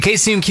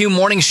KCMQ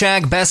Morning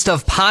Shag Best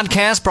of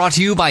Podcast brought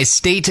to you by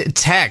State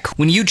Tech.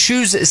 When you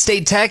choose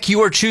State Tech, you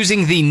are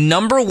choosing the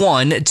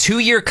 #1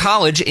 two-year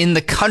college in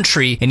the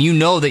country, and you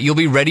know that you'll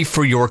be ready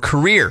for your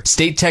career.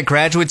 State Tech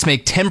graduates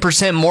make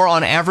 10% more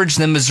on average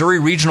than Missouri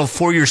regional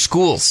four-year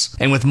schools.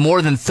 And with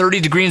more than 30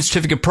 degree and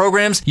certificate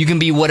programs, you can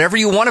be whatever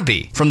you want to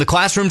be. From the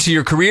classroom to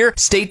your career,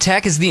 State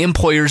Tech is the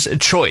employer's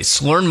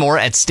choice. Learn more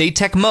at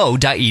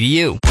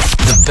statetechmo.edu.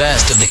 The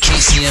best of the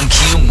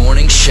KCMQ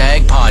Morning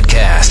Shag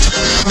podcast.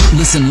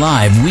 Listen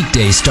live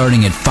weekdays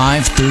starting at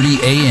 5:30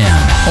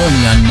 a.m.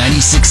 only on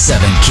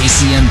 96.7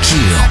 KCMQ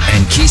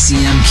and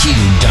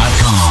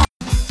KCMQ.com.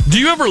 Do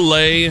you ever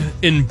lay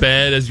in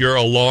bed as your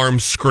alarm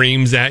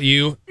screams at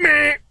you?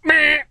 Meh,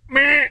 meh,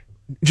 meh,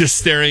 just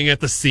staring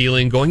at the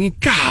ceiling going,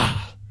 God,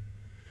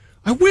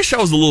 I wish I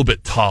was a little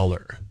bit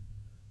taller.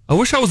 I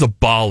wish I was a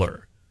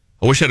baller.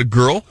 I wish I had a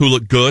girl who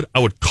looked good. I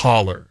would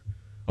call her.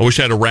 I wish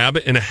I had a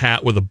rabbit in a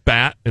hat with a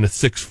bat and a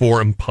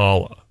 6'4"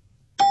 Impala.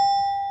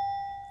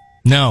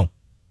 No,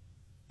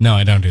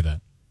 I don't do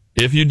that.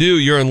 If you do,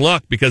 you're in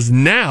luck, because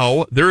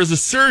now there is a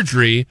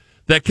surgery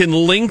that can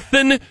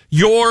lengthen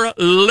your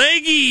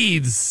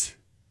leggies.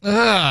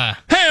 Hey!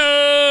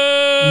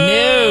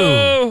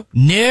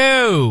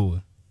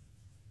 No.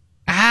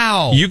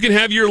 Ow. You can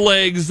have your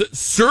legs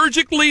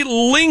surgically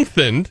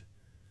lengthened,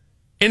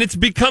 and it's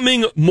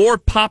becoming more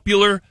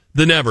popular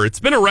than ever. It's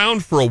been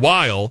around for a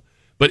while,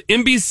 but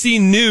NBC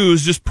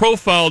News just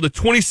profiled a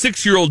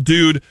 26-year-old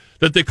dude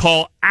that they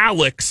call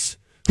Alex,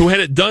 who had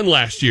it done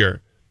last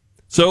year.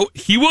 So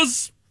he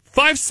was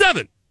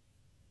 5'7",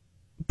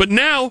 but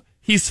now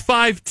he's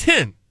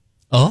 5'10".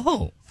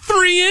 Oh.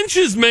 3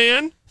 inches,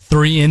 man.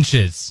 3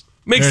 inches.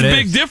 Makes a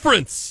big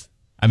difference.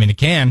 I mean, it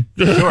can.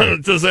 Sure.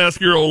 Just ask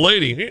your old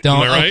lady. Don't.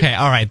 Am I right? Okay.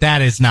 All right.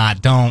 That is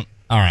not. Don't.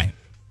 All right.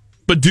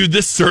 But dude,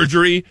 this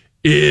surgery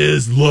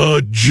is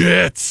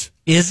legit.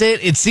 Is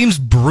it? It seems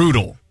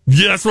brutal.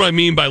 Yeah, that's what I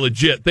mean by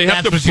legit. They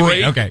have to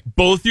break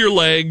both your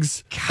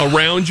legs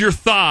around your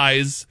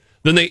thighs.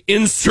 Then they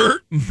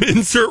insert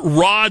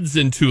rods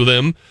into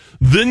them.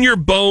 Then your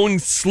bone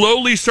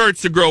slowly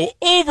starts to grow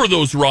over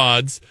those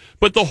rods.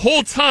 But the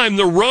whole time,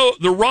 the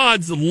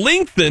rods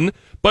lengthen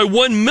by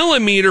 1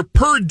 millimeter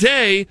per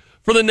day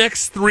for the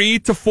next 3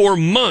 to 4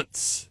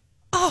 months.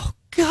 Oh,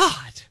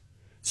 God.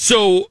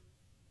 So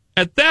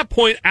at that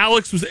point,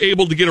 Alex was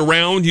able to get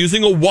around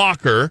using a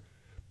walker,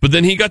 but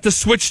then he got to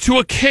switch to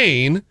a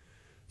cane.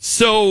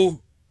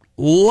 So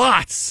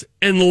lots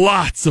and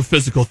lots of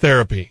physical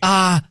therapy.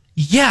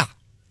 Yeah,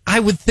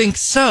 I would think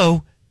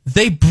so.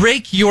 They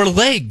break your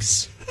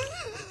legs.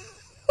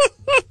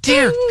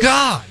 Dear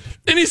God.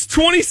 And he's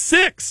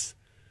 26.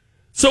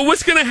 So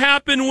what's going to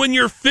happen when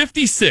you're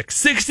 56,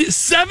 60,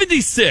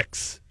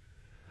 76?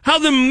 How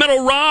the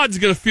metal rod's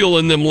going to feel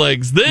in them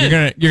legs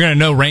then? You're gonna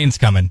know rain's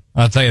coming.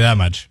 I'll tell you that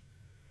much.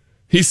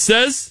 He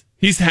says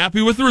he's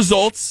happy with the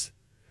results,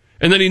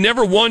 and that he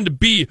never wanted to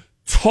be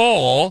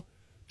tall,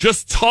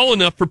 just tall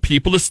enough for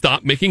people to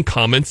stop making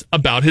comments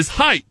about his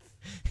height.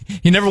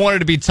 He never wanted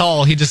to be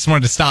tall. He just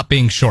wanted to stop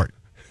being short.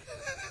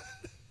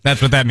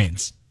 That's what that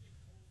means.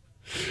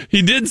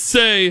 He did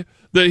say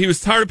that he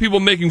was tired of people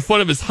making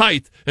fun of his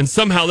height, and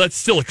somehow that's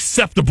still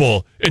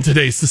acceptable in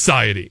today's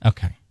society.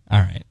 Okay. All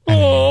right.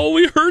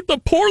 We hurt the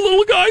poor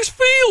little guy's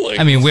feelings.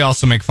 I mean, we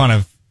also make fun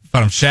of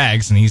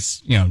Shags, and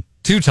he's,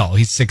 too tall.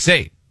 He's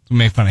 6'8". We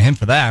make fun of him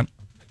for that.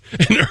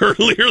 And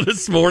earlier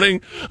this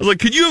morning, I was like,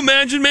 could you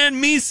imagine,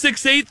 man, me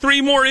 6'8",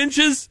 3 more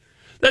inches?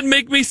 That'd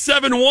make me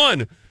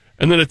 7'1".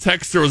 And then a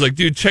texter was like,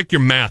 dude, check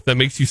your math. That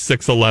makes you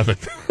 6'11".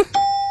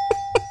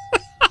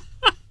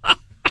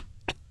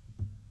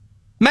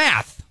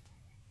 Math.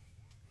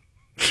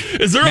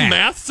 Is there a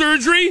math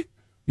surgery?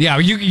 Yeah,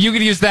 you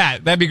could use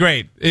that. That'd be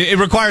great. It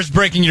requires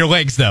breaking your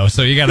legs, though,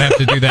 so you gotta have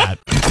to do that.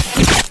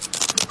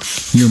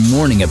 Your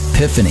morning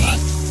epiphany.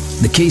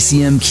 The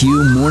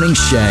KCMQ Morning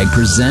Shag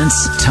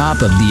presents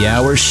Top of the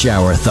Hour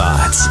Shower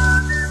Thoughts.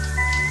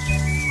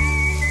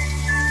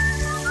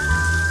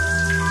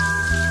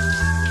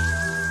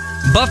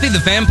 Buffy the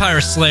Vampire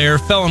Slayer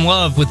fell in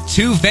love with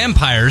 2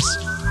 vampires,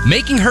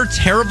 making her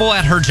terrible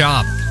at her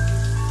job.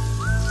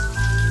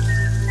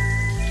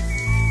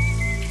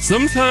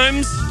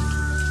 Sometimes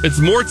it's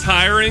more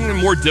tiring and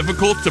more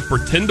difficult to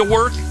pretend to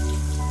work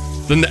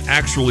than to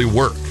actually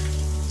work.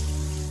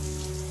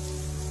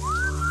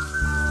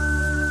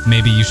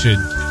 Maybe you should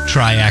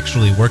try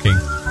actually working.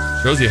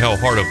 Shows you how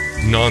hard a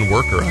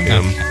non-worker I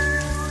am.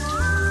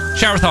 Okay.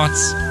 Shower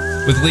thoughts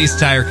with Lee's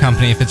Tire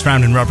Company. If it's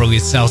round and rubber,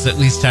 Lee's sells at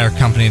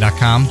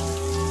leestirecompany.com.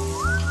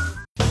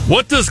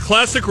 What does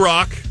classic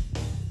rock,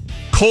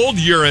 cold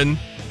urine,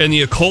 and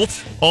the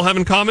occult all have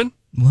in common?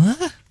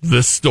 What?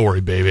 This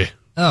story, baby.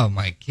 Oh,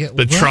 my God.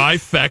 The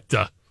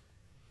trifecta.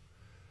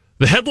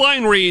 The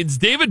headline reads,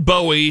 David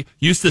Bowie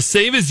used to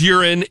save his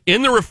urine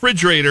in the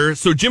refrigerator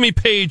so Jimmy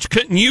Page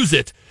couldn't use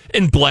it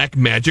in black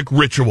magic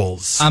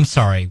rituals. I'm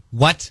sorry.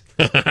 What?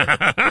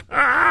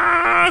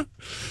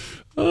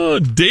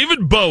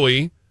 David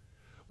Bowie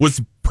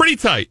was pretty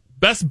tight.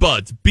 Best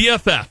buds,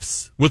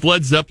 BFFs, with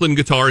Led Zeppelin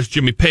guitarist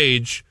Jimmy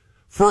Page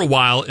for a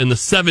while in the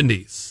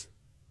 70s.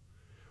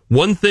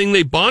 One thing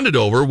they bonded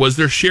over was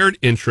their shared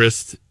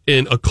interest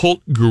in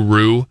occult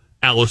guru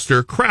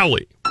Aleister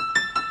Crowley.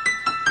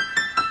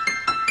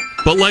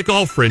 But like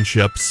all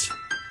friendships,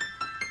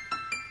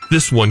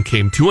 this one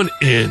came to an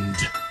end.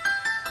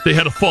 They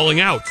had a falling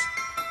out,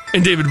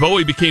 and David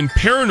Bowie became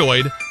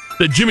paranoid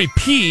that Jimmy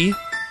P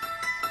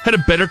had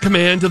a better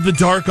command of the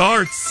dark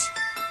arts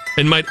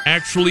and might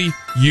actually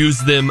use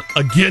them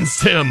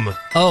against him.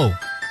 Oh,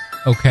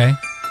 okay.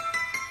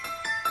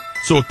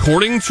 So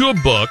according to a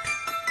book,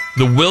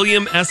 The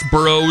William S.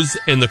 Burroughs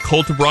and the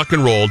Cult of Rock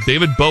and Roll,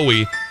 David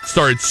Bowie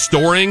started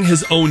storing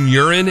his own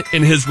urine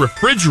in his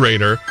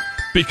refrigerator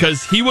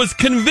because he was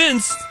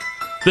convinced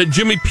that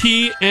Jimmy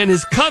P and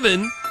his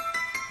coven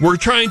were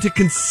trying to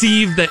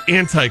conceive the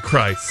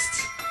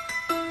Antichrist.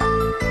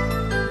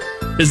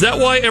 Is that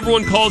why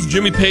everyone calls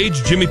Jimmy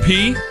Page Jimmy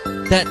P?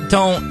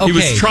 Okay. He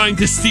was trying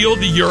to steal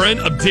the urine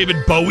of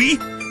David Bowie?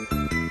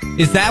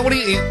 Is that what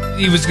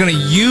he was going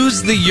to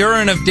use the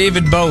urine of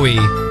David Bowie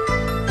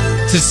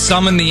to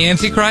summon the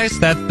Antichrist?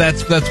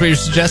 That's what you're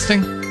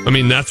suggesting? I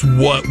mean, that's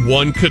what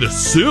one could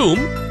assume.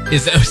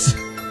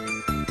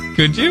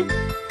 Could you?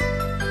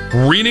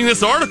 Reading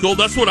this article,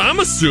 that's what I'm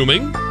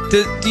assuming.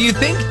 Do you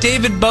think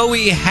David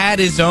Bowie had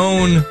his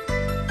own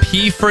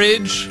pee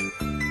fridge?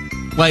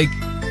 Like,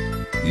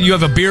 you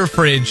have a beer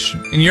fridge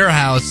in your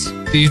house.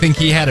 Do you think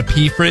he had a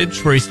pee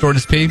fridge where he stored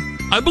his pee?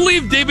 I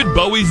believe David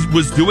Bowie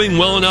was doing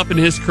well enough in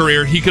his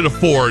career, he could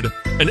afford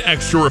an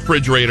extra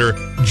refrigerator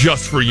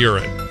just for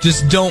urine.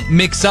 Just don't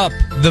mix up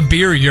the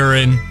beer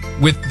urine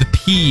with the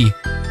pee.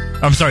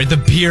 I'm sorry, the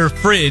beer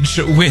fridge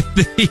with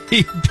the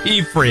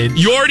pee fridge.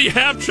 You already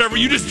have, Trevor.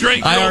 You just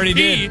drank your own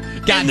pee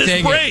God in this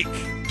dang break.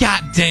 It.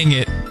 God dang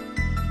it.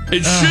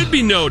 It should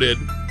be noted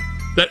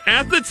that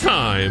at the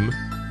time,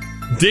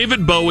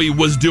 David Bowie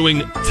was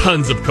doing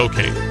tons of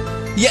cocaine.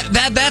 Yeah,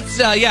 that's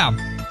yeah.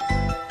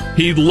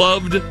 He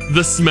loved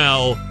the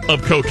smell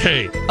of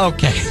cocaine.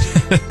 Okay.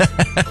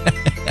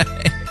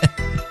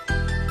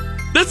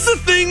 That's the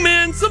thing,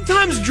 man.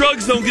 Sometimes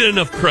drugs don't get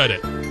enough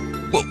credit.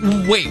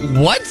 Wait,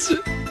 what?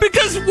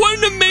 Because what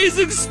an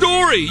amazing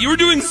story. You were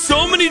doing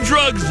so many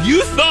drugs,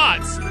 you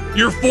thought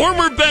your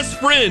former best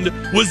friend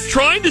was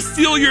trying to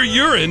steal your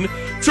urine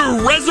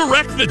to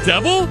resurrect the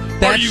devil?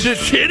 Are you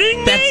kidding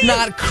me? That's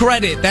not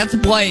credit. That's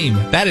blame.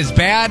 That is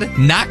bad,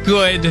 not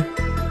good.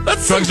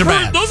 Drugs are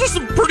bad. Those are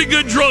some pretty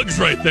good drugs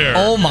right there.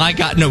 Oh my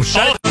God. No,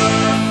 shut up.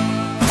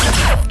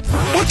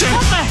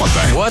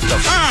 What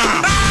the?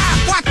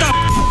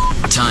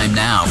 Time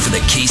now for the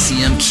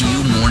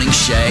KCMQ Morning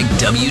Shag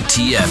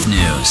WTF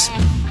News.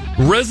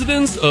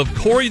 Residents of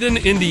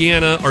Corydon,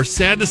 Indiana are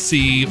sad to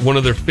see one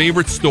of their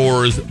favorite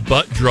stores,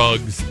 Butt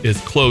Drugs, is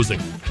closing.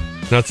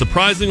 Not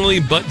surprisingly,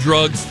 Butt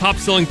Drugs'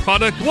 top-selling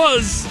product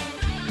was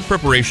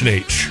Preparation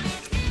H.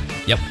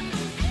 Yep.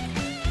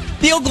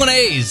 The Oakland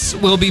A's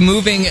will be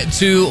moving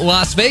to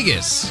Las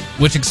Vegas,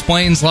 which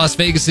explains Las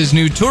Vegas's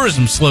new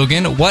tourism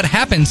slogan, "What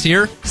happens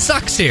here,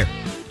 sucks here."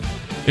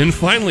 And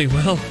finally,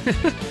 well,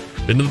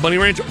 been to the Bunny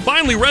Ranch.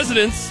 Finally,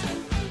 residents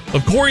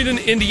of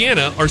Corydon,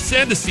 Indiana are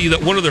sad to see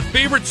that one of their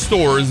favorite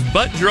stores,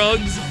 Butt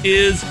Drugs,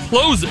 is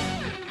closing.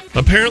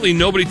 Apparently,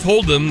 nobody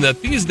told them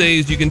that these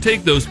days you can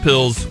take those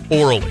pills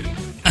orally.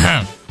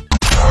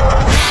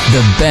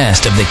 The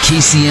best of the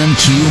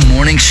KCMQ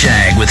Morning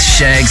Shag with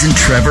Shags and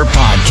Trevor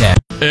podcast.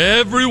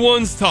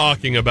 Everyone's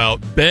talking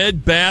about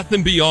Bed Bath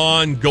 &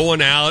 Beyond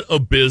going out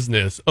of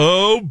business.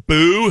 Oh,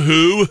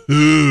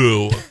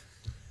 boo-hoo-hoo.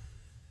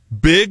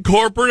 Big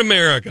corporate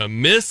America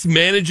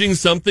mismanaging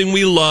something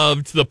we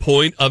love to the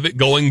point of it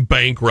going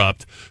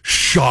bankrupt.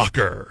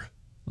 Shocker.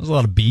 There's a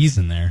lot of bees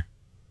in there.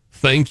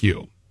 Thank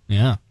you.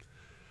 Yeah.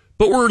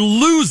 But we're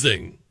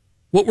losing.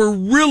 What we're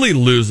really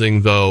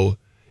losing, though,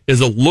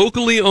 is a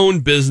locally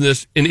owned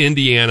business in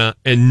Indiana,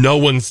 and no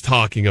one's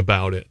talking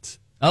about it.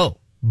 Oh.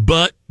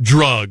 Butt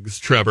Drugs,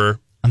 Trevor.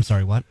 I'm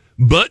sorry, what?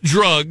 Butt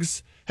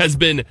Drugs has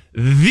been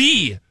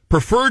the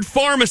preferred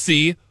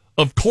pharmacy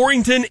of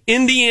Corydon,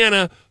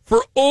 Indiana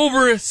for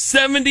over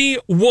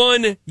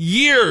 71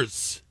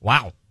 years.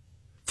 Wow.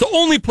 It's the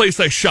only place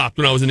I shopped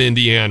when I was in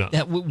Indiana.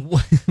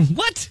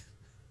 What?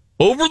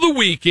 Over the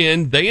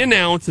weekend, they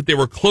announced that they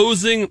were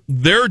closing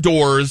their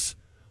doors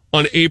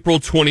on April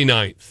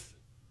 29th.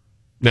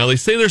 Now, they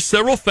say there's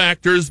several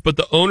factors, but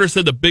the owner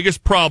said the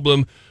biggest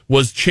problem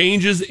was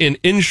changes in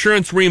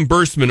insurance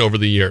reimbursement over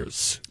the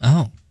years.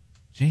 Oh,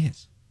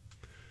 jeez.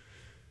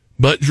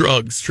 Butt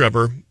Drugs,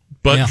 Trevor.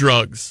 Butt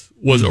Drugs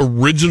was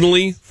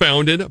originally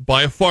founded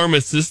by a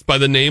pharmacist by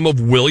the name of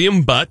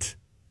William Butt.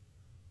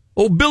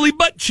 Oh, Billy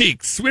Butt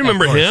Cheeks. We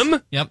remember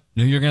him. Yep.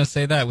 Knew you were going to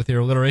say that with your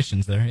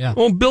alliterations there. Yeah.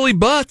 Oh, Billy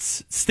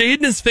Butts stayed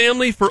in his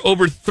family for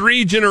over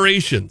 3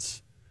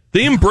 generations.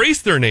 They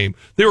embraced their name.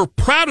 They were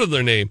proud of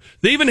their name.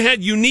 They even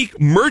had unique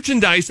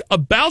merchandise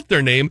about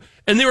their name,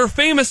 and they were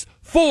famous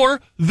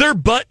for their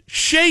butt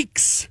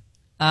shakes.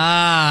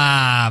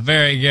 Ah,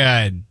 very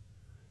good.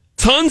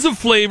 Tons of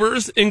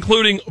flavors,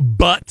 including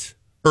butt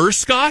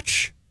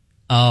scotch,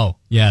 Oh,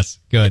 yes.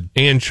 Good.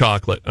 And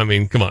chocolate. I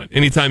mean, come on.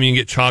 Anytime you can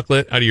get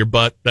chocolate out of your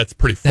butt, that's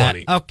pretty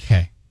funny.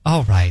 Okay.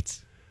 All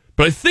right.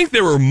 But I think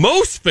they were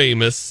most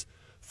famous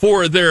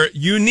for their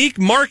unique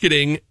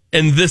marketing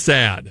and this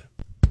ad.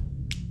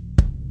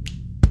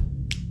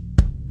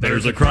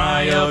 There's a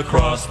cry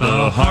across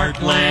the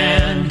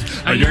heartland,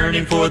 a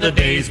yearning for the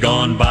days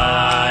gone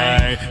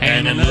by.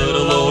 And in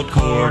little old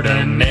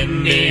Corden,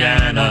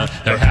 Indiana,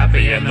 they're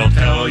happy and they'll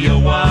tell you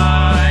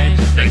why.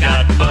 They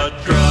got butt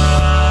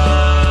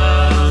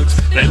drugs,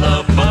 they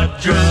love butt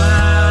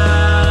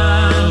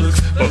drugs,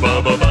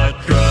 butt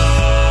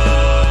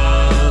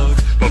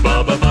drugs,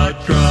 butt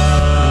drugs.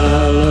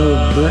 I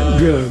love butt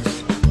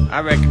drugs.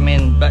 I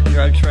recommend butt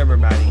drugs for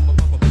everybody.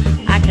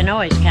 I can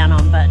always count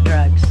on butt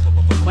drugs.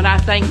 When I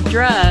think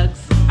drugs,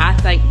 I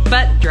think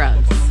butt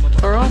drugs.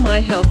 For all my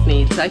health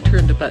needs, I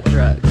turn to butt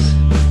drugs.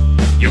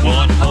 You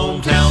want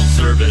hometown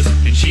service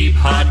and cheap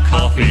hot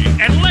coffee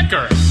and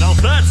liquor. Now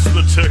that's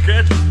the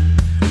ticket.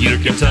 You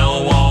can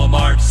tell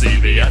Walmart,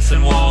 CVS,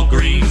 and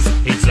Walgreens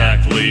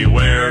exactly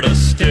where to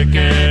stick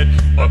it.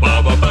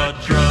 Butt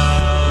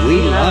drugs.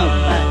 We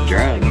love butt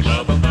drugs.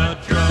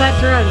 Butt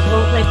drugs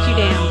won't let you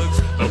down.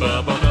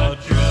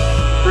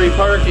 Free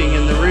parking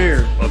in the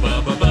rear.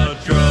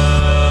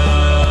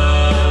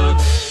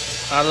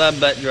 I love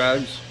butt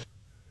drugs.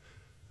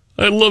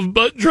 I love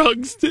butt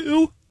drugs,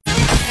 too.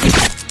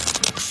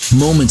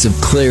 Moments of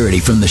clarity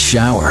from the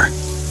shower.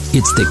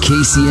 It's the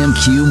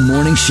KCMQ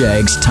Morning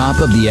Shag's top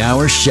of the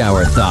hour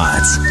shower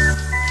thoughts.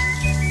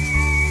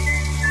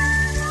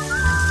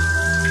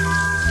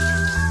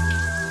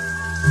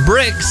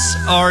 Bricks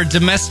are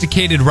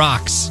domesticated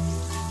rocks.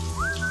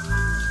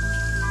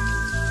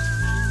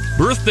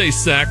 Birthday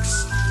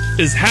sex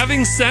is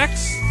having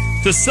sex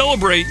to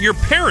celebrate your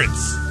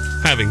parents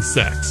having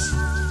sex.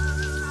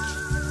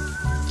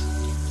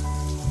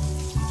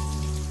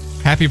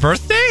 Happy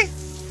birthday?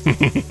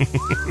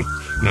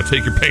 Now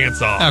take your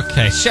pants off.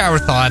 Okay, shower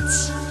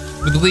thoughts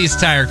with the Lee's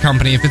Tire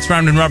Company. If it's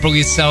round and rubber,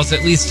 Lee's sells at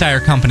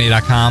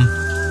leestirecompany.com.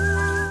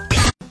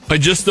 I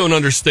just don't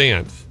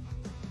understand.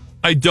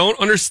 I don't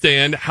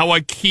understand how I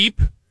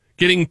keep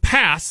getting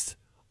passed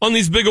on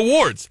these big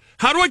awards.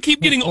 How do I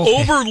keep getting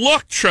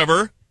overlooked,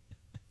 Trevor,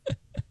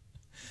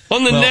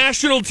 on the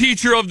National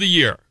Teacher of the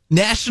Year?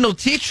 National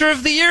Teacher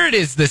of the Year it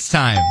is this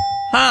time.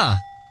 Huh.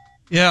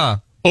 Yeah.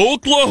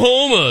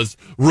 Oklahoma's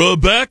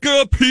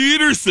Rebecca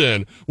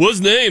Peterson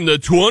was named the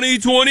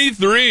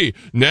 2023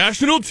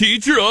 National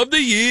Teacher of the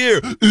Year.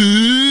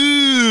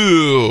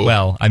 Ooh.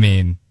 Well, I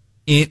mean,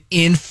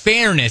 in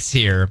fairness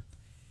here,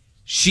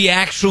 she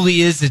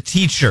actually is a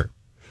teacher.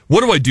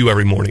 What do I do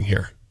every morning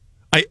here?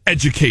 I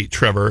educate,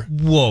 Trevor.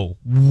 Whoa.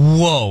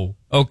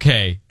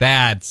 Okay,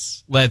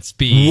 let's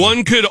be...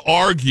 One could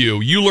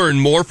argue you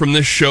learn more from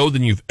this show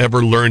than you've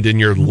ever learned in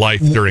your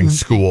life during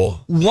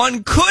school.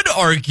 One could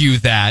argue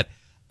that.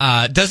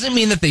 Doesn't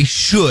mean that they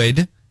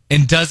should,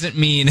 and doesn't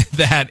mean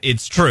that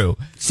it's true.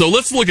 So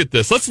let's look at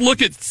this. Let's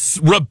look at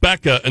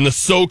Rebecca and the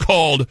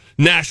so-called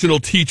National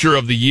Teacher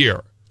of the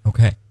Year.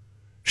 Okay.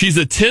 She's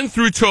a 10th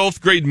through 12th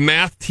grade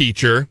math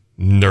teacher,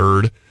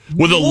 nerd,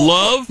 with a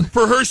love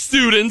for her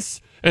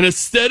students and a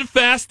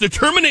steadfast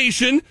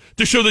determination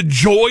to show the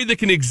joy that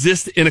can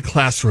exist in a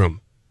classroom.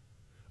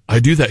 I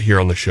do that here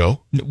on the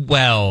show.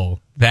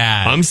 Well,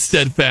 I'm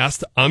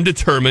steadfast. I'm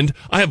determined.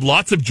 I have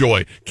lots of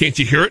joy. Can't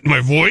you hear it in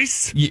my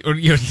voice?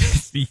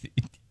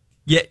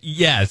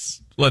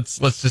 Yes. Let's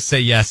just say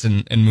yes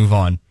and move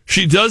on.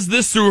 She does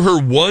this through her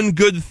One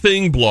Good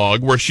Thing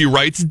blog, where she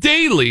writes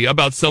daily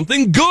about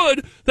something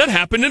good that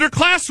happened in her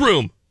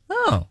classroom.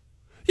 Oh.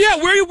 Yeah,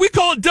 we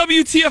call it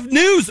WTF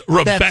News,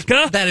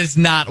 Rebecca. That is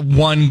not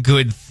one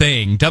good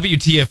thing.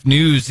 WTF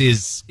News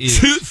is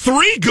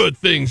 3 good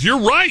things.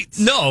 You're right.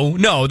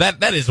 No,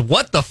 that is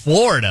what the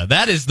Florida.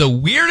 That is the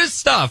weirdest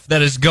stuff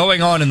that is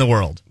going on in the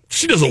world.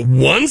 She does it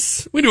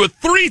once. We do it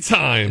 3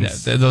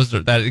 times.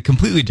 That is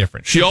completely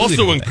different. She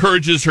also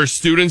encourages her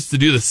students to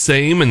do the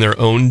same in their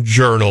own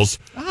journals,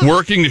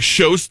 working to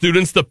show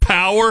students the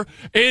power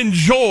and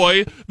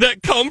joy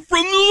that come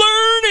from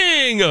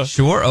learning.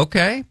 Sure,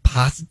 okay.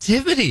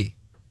 Positivity.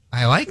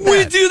 I like that.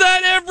 We do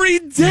that every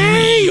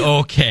day.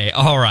 Okay,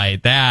 all right.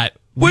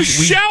 With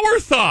shower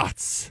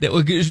thoughts.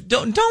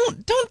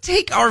 Don't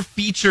take our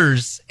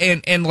features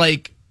and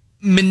like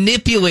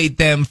manipulate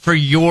them for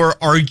your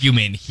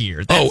argument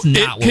here. That's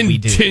not what we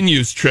do. It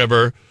continues,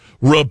 Trevor.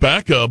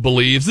 Rebecca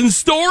believes in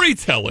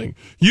storytelling,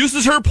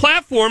 uses her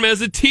platform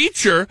as a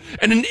teacher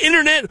and an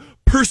internet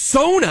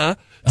persona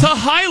to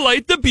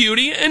highlight the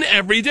beauty in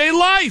everyday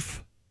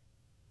life.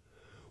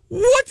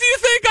 What do you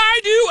think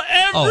I do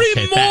every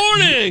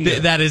morning?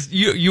 That is,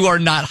 you are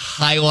not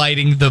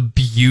highlighting the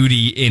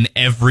beauty in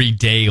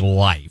everyday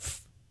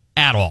life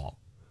at all.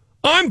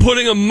 I'm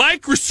putting a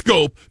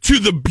microscope to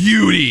the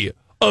beauty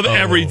of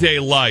everyday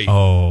life.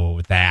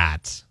 Oh,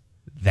 that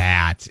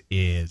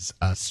is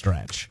a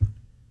stretch.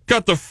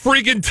 Got the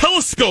freaking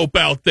telescope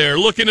out there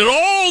looking at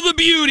all the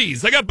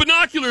beauties. I got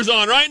binoculars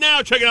on right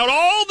now checking out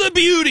all the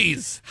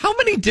beauties. How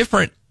many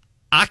different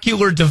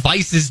ocular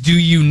devices do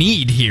you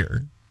need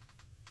here?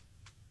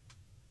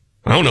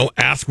 I don't know.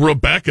 Ask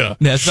Rebecca.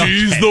 That's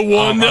She's okay. the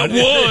one that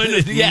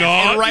won, Yeah,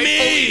 not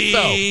rightfully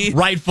me. so.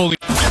 Rightfully.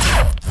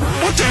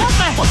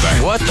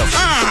 What the?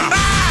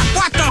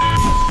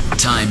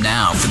 Time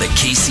now for the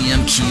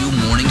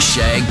KCMQ Morning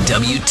Shag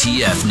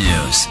WTF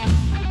News.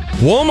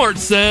 Walmart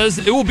says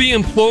it will be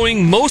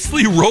employing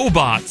mostly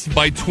robots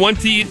by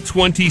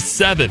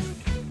 2027.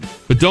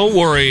 But don't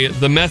worry,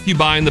 the meth you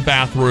buy in the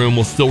bathroom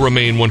will still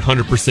remain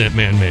 100%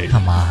 man-made.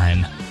 Come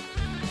on.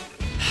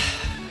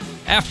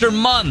 After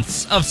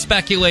months of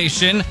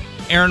speculation,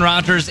 Aaron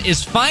Rodgers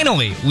is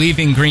finally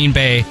leaving Green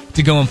Bay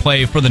to go and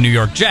play for the New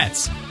York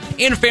Jets.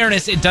 In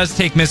fairness, it does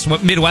take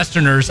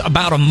Midwesterners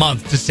about a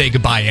month to say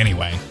goodbye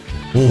anyway.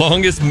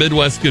 Longest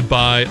Midwest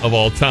goodbye of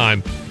all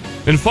time.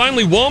 And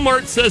finally,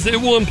 Walmart says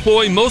it will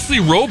employ mostly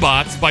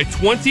robots by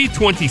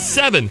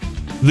 2027.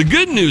 The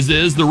good news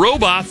is the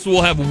robots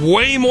will have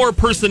way more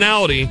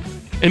personality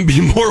and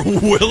be more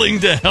willing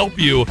to help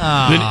you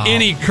than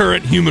any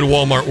current human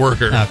Walmart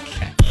worker.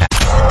 Okay.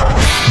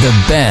 The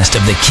best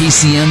of the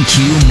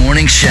KCMQ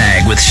Morning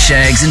Shag with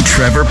Shags and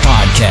Trevor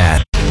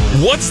podcast.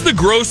 What's the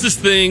grossest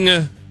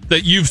thing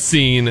that you've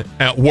seen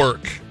at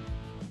work?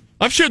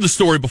 I've shared the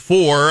story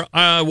before.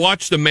 I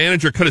watched a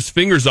manager cut his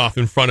fingers off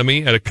in front of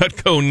me at a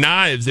Cutco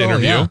Knives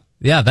interview.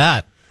 Yeah,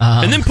 that.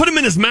 And then put them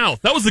in his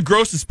mouth. That was the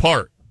grossest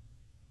part.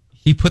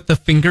 He put the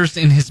fingers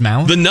in his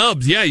mouth? The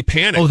nubs. Yeah, he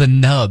panicked. Oh, the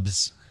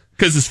nubs.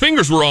 Because his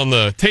fingers were on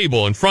the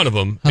table in front of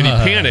him, and he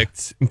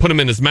panicked and put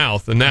them in his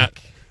mouth, and that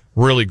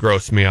really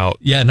grossed me out.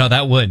 Yeah, no,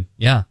 that would.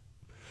 Yeah.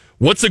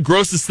 What's the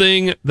grossest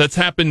thing that's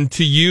happened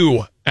to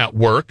you at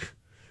work?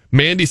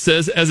 Mandy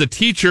says, as a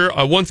teacher,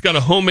 I once got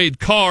a homemade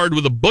card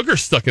with a booger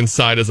stuck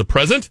inside as a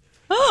present.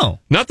 Oh.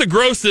 Not the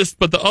grossest,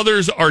 but the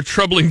others are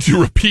troubling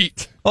to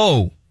repeat.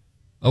 Oh.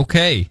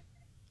 Okay.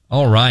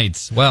 All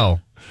right.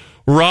 Well.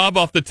 Rob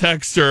off the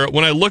texter,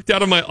 when I looked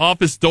out of my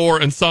office door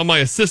and saw my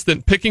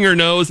assistant picking her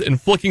nose and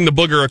flicking the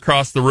booger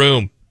across the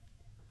room.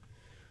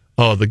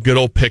 Oh, the good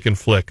old pick and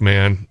flick,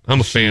 man. I'm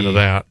a fan of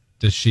that.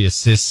 Does she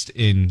assist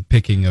in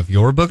picking of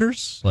your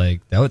boogers?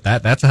 Like,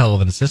 that's a hell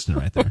of an assistant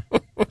right there.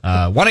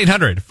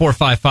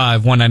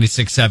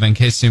 1-800-455-1967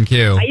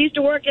 KCMQ. I used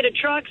to work at a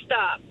truck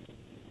stop.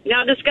 You know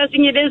how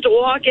disgusting it is to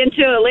walk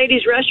into a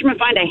ladies' restroom and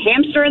find a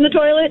hamster in the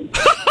toilet?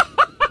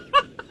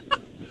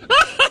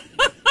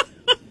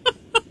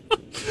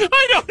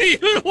 I don't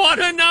even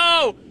want to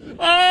know.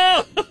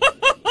 Oh.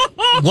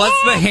 Was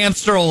the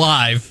hamster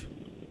alive?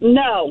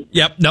 No.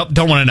 Yep. Nope.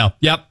 Don't want to know.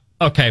 Yep.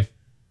 Okay.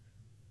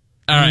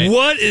 All right.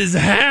 What is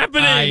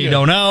happening? I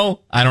don't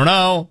know. I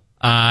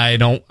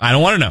don't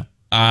want to know.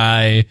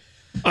 I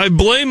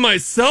blame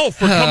myself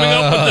for coming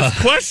up with this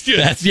question.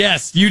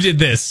 Yes, you did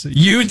this.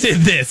 You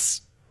did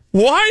this.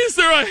 Why is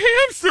there a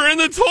hamster in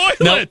the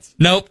toilet?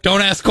 Nope.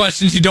 Don't ask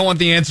questions you don't want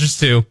the answers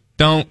to.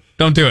 Don't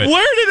do it.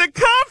 Where did it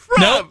come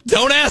from? Nope.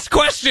 Don't ask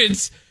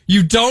questions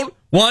you don't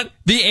want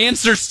the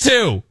answers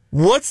to.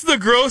 What's the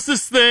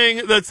grossest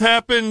thing that's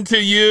happened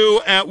to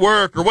you at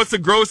work? Or what's the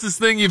grossest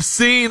thing you've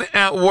seen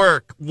at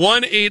work?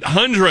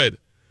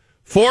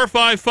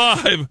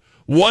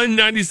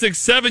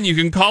 1-800-455-1967. You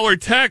can call or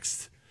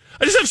text.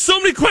 I just have so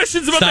many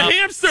questions about the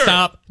hamster.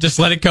 Stop. Just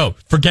let it go.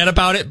 Forget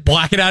about it.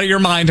 Block it out of your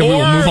mind, and we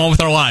will move on with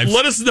our lives.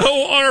 Let us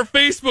know on our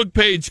Facebook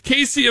page,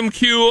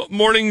 KCMQ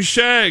Morning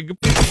Shag.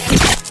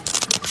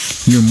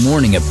 Your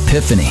morning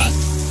epiphany.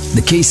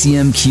 The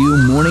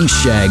KCMQ Morning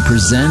Shag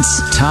presents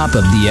Top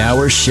of the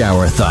Hour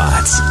Shower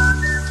Thoughts.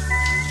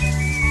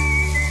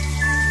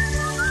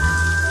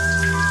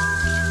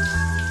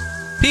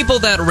 People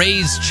that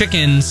raise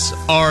chickens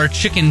are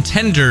chicken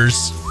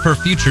tenders for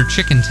future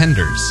chicken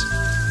tenders.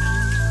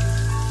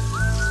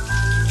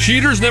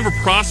 Cheaters never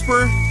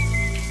prosper.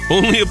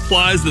 Only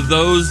applies to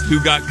those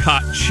who got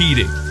caught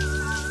cheating.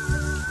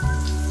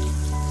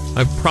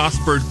 I've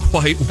prospered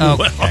quite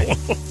well. Okay.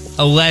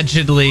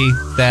 Allegedly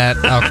that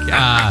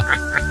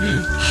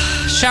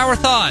shower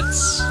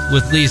thoughts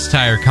with Lee's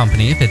Tire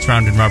Company. If it's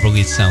round and rubber,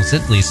 Lee sells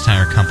it.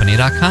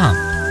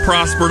 Lee'sTireCompany.com.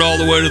 Prospered all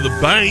the way to the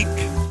bank.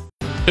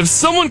 If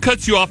someone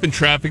cuts you off in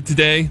traffic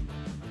today,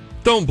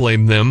 don't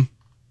blame them.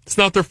 It's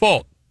not their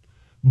fault.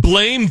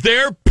 Blame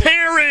their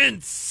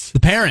parents. The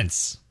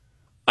parents.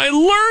 I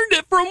learned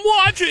it from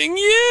watching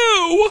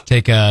you.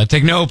 Take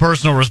no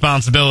personal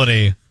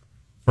responsibility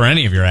for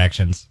any of your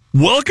actions.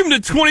 Welcome to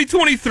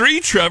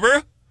 2023,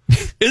 Trevor.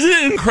 Isn't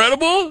it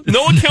incredible?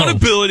 No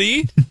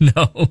accountability.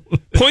 No.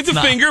 Point the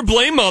finger,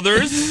 blame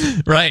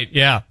others. Right,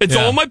 yeah. It's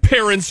all my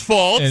parents'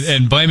 fault.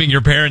 And blaming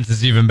your parents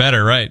is even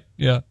better, right?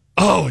 Yeah.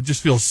 Oh, it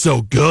just feels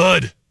so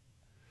good.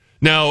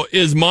 Now,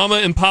 is Mama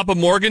and Papa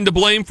Morgan to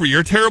blame for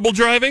your terrible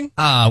driving?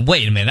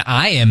 Wait a minute.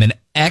 I am an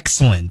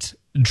excellent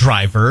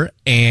driver,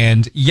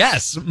 and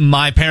yes,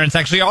 my parents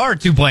actually are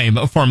to blame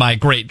for my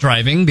great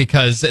driving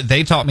because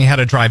they taught me how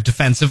to drive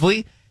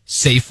defensively,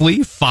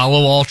 safely,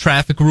 follow all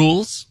traffic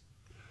rules.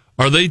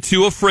 Are they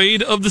too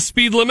afraid of the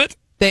speed limit?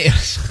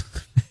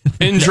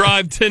 And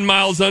drive 10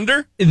 miles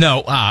under?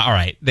 No, all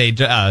right. They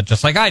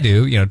just like I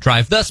do,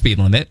 drive the speed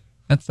limit.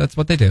 That's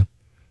what they do.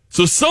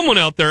 So someone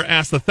out there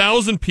asked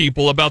 1,000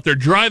 people about their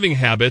driving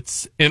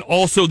habits and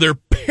also their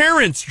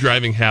parents'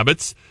 driving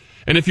habits.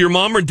 And if your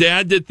mom or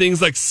dad did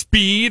things like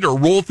speed or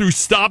roll through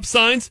stop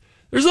signs,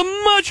 there's a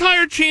much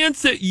higher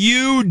chance that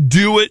you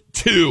do it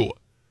too.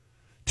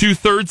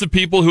 2/3 of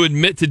people who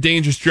admit to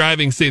dangerous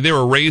driving say they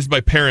were raised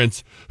by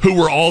parents who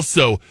were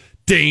also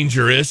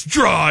dangerous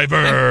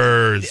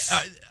drivers.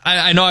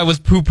 I know I was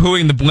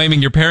poo-pooing the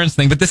blaming your parents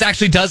thing, but this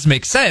actually does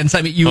make sense.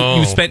 I mean,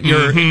 you spent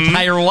your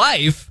entire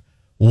life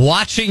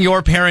watching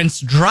your parents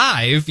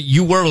drive.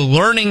 You were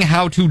learning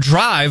how to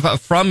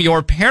drive from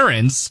your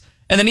parents.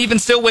 And then even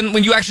still,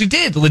 when you actually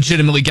did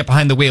legitimately get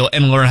behind the wheel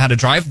and learn how to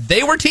drive,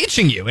 they were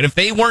teaching you. And if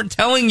they weren't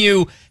telling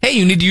you, hey,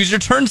 you need to use your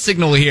turn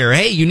signal here.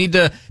 Hey, you need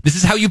to, this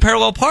is how you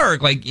parallel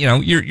park. Like,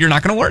 you're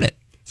not going to learn it.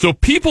 So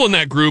people in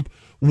that group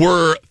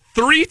were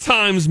 3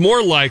 times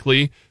more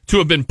likely to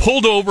have been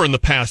pulled over in the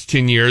past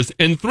 10 years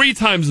and 3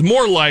 times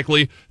more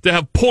likely to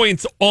have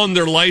points on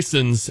their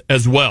license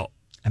as well.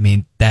 I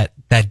mean, that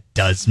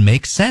does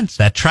make sense.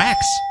 That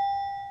tracks.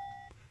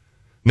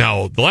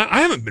 Now, I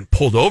haven't been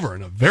pulled over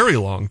in a very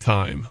long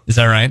time. Is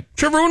that right?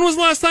 Trevor, when was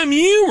the last time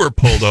you were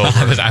pulled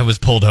over? I was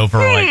pulled over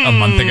like a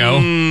month ago.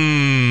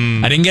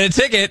 I didn't get a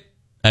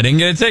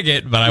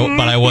ticket, but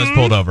I was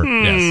pulled over.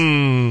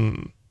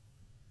 Yes.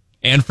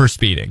 And for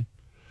speeding.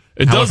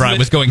 However, I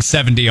was going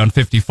 70 on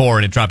 54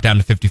 and it dropped down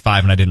to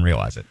 55 and I didn't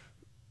realize it.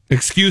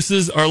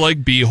 Excuses are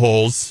like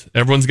bee-holes.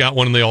 Everyone's got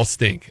one and they all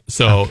stink.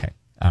 So okay.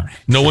 All right.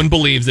 No one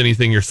believes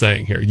anything you're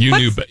saying here. You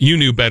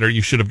knew better.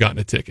 You should have gotten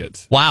a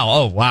ticket. Wow.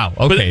 Oh, wow.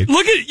 Okay. But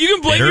look at you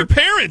can blame your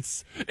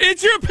parents.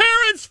 It's your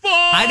parents'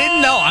 fault. I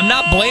didn't know. I'm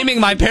not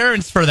blaming my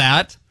parents for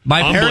that.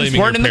 My parents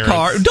weren't in the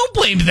car. Don't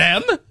blame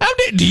them.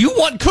 Do you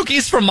want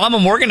cookies from Mama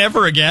Morgan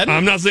ever again?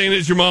 I'm not saying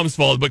it's your mom's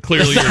fault, but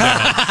clearly you're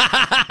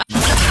not.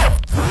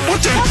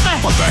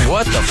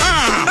 What the?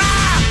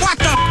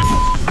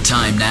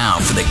 Time now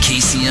for the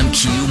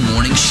KCMQ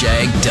Morning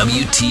Shag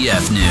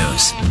WTF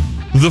News.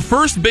 The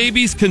first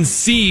babies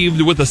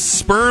conceived with a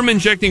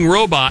sperm-injecting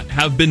robot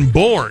have been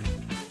born.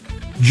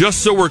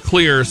 Just so we're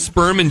clear,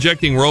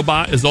 sperm-injecting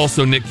robot is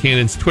also Nick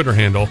Cannon's Twitter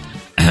handle.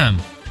 All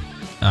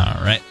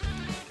right.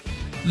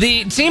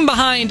 The team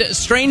behind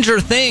Stranger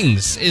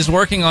Things is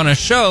working on a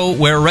show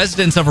where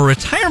residents of a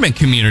retirement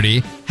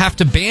community have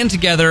to band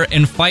together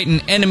and fight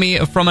an enemy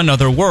from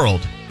another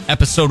world.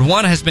 Episode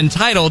 1 has been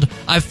titled,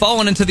 I've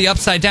Fallen into the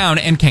Upside Down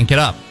and Can't Get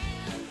Up.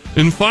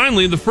 And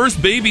finally, the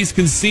first babies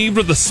conceived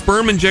with a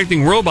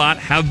sperm-injecting robot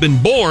have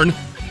been born.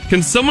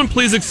 Can someone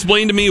please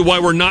explain to me why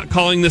we're not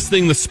calling this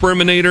thing the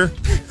Sperminator?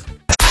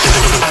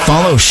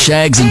 Follow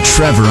Shags and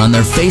Trevor on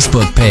their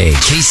Facebook page,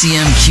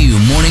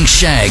 KCMQ Morning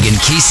Shag and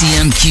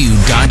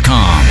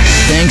KCMQ.com.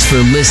 Thanks for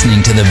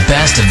listening to the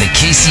best of the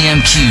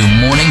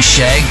KCMQ Morning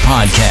Shag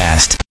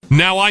podcast.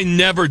 Now, I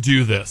never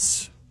do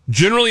this.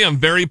 Generally, I'm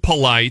very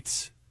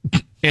polite.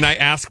 And I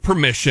ask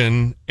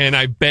permission, and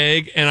I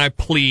beg, and I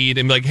plead,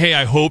 and be like, hey,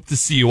 I hope to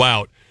see you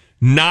out.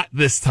 Not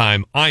this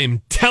time. I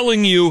am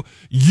telling you,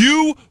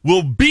 you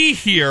will be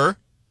here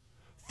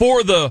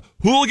for the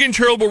Hooligan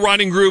Charitable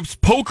Riding Group's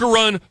Poker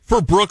Run for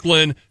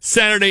Brooklyn,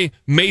 Saturday,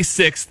 May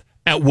 6th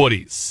at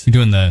Woody's.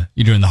 You're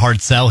doing the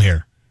hard sell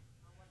here.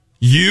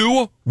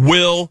 You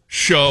will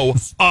show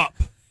up.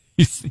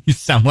 You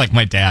sound like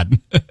my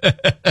dad.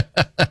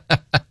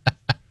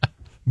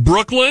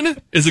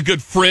 Brooklyn is a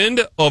good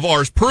friend of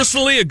ours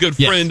personally, a good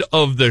friend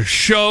of the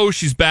show.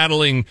 She's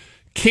battling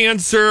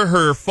cancer.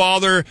 Her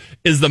father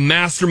is the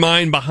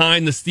mastermind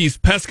behind the Steve's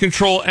Pest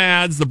Control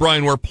ads, the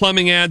Brian Ware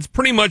Plumbing ads,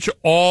 pretty much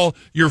all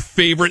your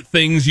favorite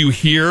things you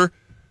hear.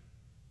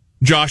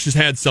 Josh has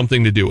had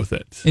something to do with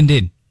it.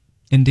 Indeed.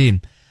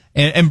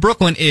 And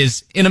Brooklyn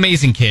is an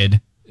amazing kid.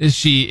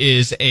 She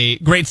is a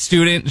great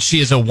student. She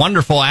is a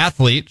wonderful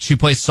athlete. She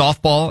plays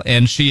softball,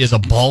 and she is a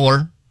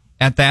baller.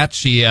 At that,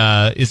 she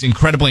is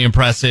incredibly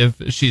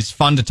impressive. She's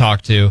fun to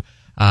talk to.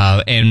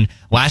 And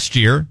last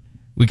year,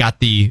 we got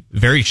the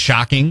very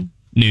shocking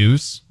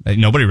news that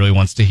nobody really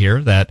wants to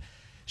hear, that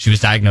she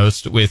was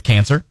diagnosed with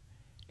cancer.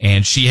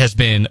 And she has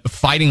been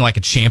fighting like a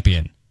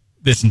champion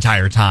this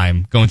entire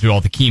time, going through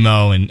all the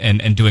chemo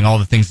and doing all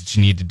the things that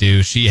she needed to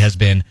do. She has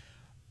been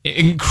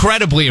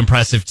incredibly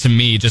impressive to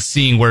me, just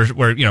seeing where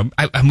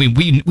I mean,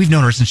 we've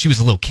known her since she was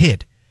a little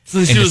kid.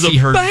 So she was a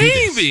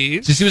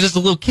baby. So she was just a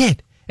little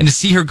kid. And to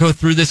see her go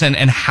through this and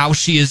how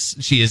she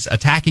is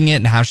attacking it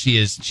and how she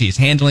is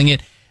handling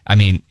it, I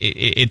mean,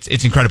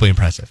 it's incredibly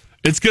impressive.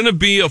 It's going to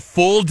be a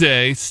full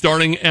day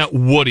starting at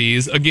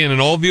Woody's. Again,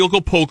 an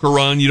all-vehicle poker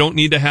run. You don't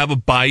need to have a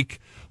bike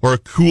or a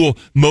cool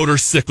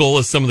motorcycle,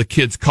 as some of the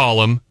kids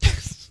call them.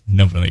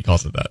 Nobody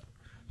calls it that.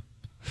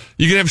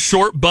 You can have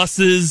short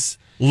buses,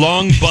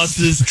 long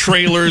buses,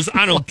 trailers.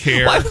 I don't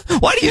care.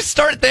 Why do you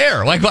start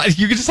there? Like,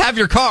 you can just have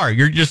your car.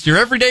 You're just your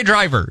everyday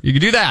driver. You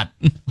can do that.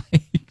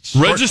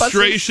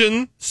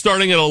 Registration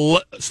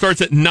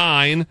starts at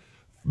 9.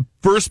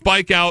 First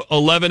bike out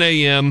 11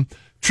 a.m.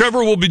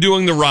 Trevor will be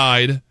doing the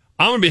ride.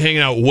 I'm going to be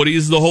hanging out at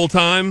Woody's the whole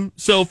time.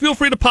 So feel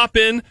free to pop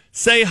in,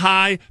 say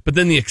hi. But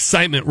then the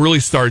excitement really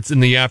starts in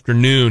the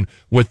afternoon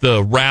with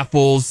the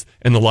raffles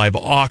and the live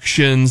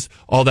auctions.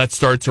 All that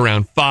starts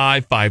around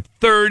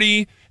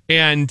 5:30.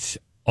 And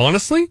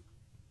honestly,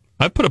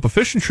 I put up a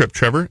fishing trip,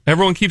 Trevor.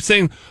 Everyone keeps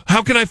saying,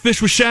 how can I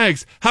fish with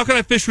Shags? How can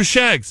I fish with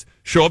Shags?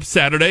 Show up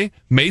Saturday,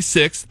 May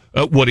 6th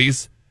at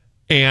Woody's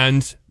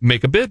and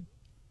make a bid.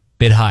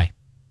 Bid high.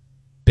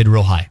 Bid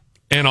real high.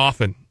 And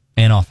often.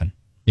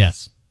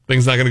 Yes.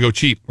 Things not going to go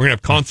cheap. We're going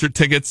to have concert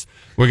tickets.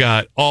 We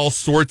got all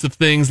sorts of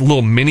things. A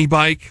little mini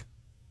bike.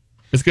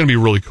 It's going to be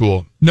really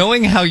cool.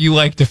 Knowing how you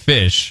like to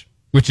fish,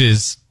 which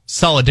is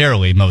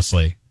solidarily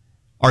mostly,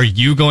 are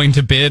you going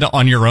to bid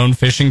on your own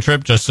fishing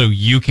trip just so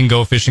you can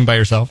go fishing by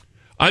yourself?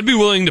 I'd be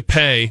willing to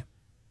pay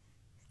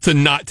to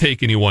not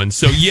take anyone.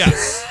 So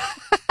yes,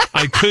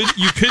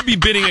 you could be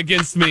bidding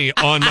against me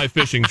on my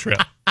fishing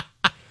trip.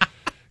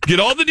 Get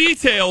all the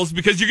details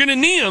because you're going to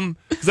need them.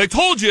 Because I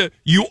told you,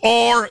 you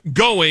are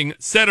going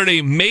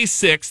Saturday, May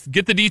 6th.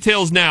 Get the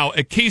details now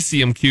at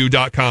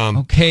KCMQ.com.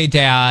 Okay,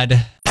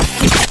 Dad.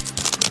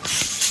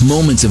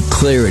 Moments of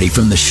clarity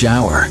from the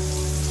shower.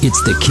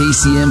 It's the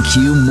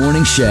KCMQ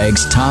Morning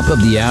Shag's top of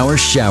the hour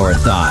shower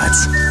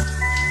thoughts.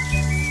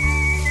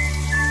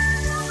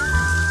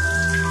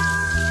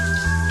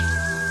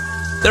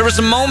 There was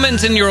a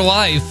moment in your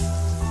life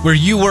where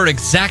you were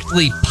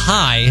exactly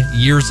pi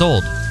years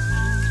old.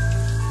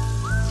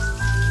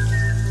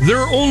 There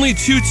are only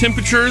two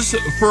temperatures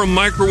for a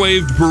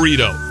microwaved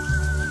burrito.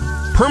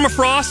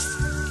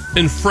 Permafrost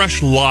and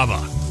fresh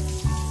lava.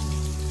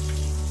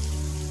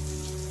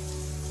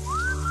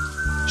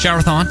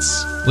 Shower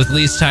thoughts with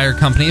Lee's Tire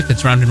Company. If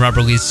it's round and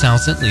rubber, Lee's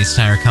sells it.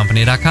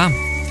 Lee'sTireCompany.com.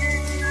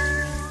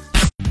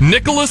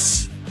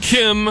 Nicholas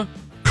Kim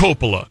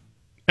Coppola.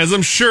 As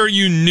I'm sure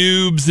you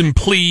noobs and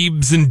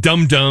plebes and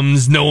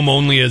dum-dums know him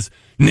only as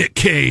Nick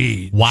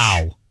Cage.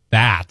 Wow.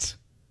 That.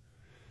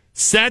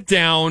 Sat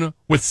down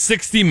with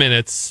 60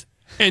 Minutes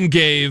and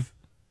gave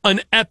an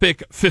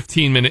epic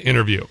 15-minute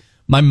interview.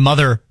 My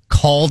mother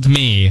called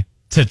me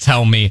to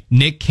tell me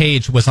Nick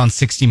Cage was on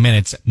 60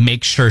 Minutes.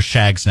 Make sure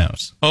Shags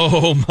knows.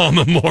 Oh,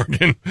 Mama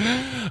Morgan.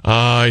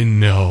 I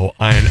know.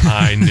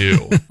 I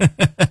knew.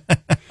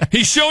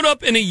 He showed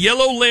up in a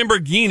yellow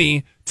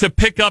Lamborghini to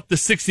pick up the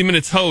 60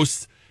 Minutes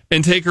host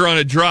and take her on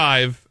a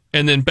drive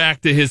and then back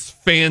to his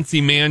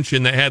fancy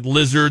mansion that had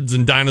lizards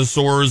and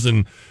dinosaurs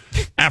and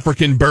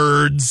African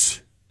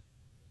birds.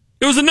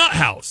 It was a nut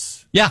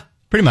house. Yeah,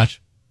 pretty much.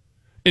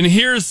 And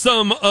here's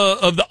some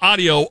of the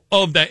audio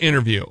of that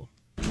interview.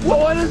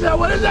 What is that?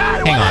 What is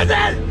that? Hang what on. is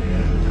it?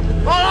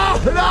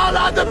 Oh, no,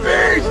 not the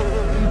beast!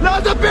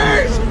 Not the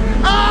beast!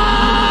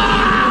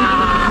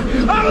 Ah!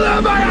 I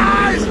love my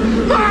eyes!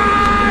 My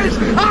eyes!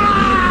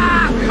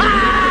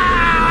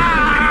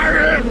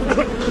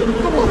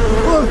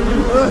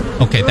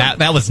 Okay,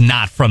 that was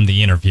not from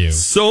the interview.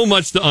 So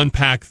much to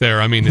unpack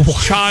there. I mean, his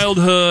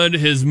childhood,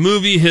 his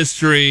movie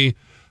history. I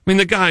mean,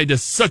 the guy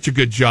does such a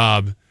good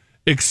job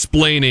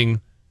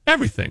explaining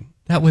everything.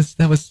 That was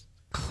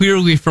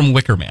clearly from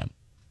Wicker Man.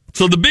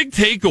 So the big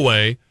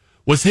takeaway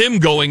was him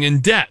going in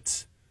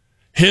debt.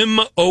 Him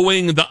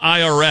owing the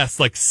IRS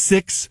like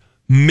 $6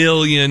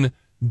 million.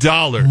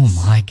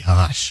 Oh, my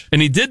gosh.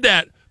 And he did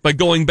that by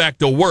going back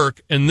to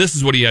work, and this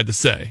is what he had to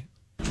say.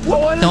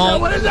 What is that?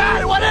 What is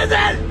that? What is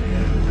it?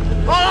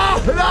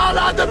 Oh, no,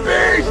 not the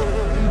beast!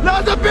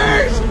 Not the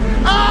beast!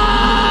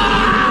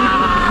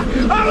 Ah!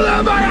 I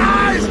love my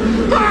eyes!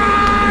 My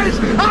eyes!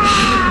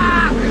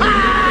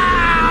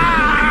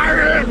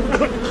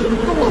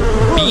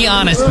 Be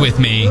honest with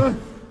me.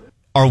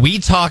 Are we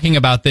talking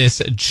about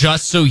this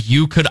just so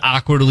you could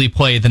awkwardly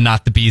play the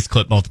Not the Bees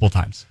clip multiple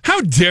times?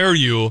 How dare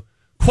you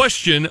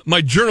question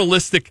my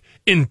journalistic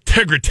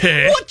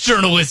integrity? What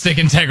journalistic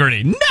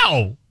integrity?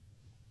 No!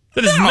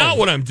 That is not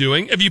what I'm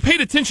doing. If you paid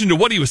attention to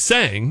what he was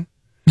saying,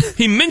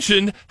 he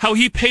mentioned how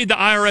he paid the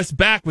IRS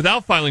back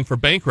without filing for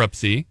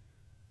bankruptcy,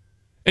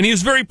 and he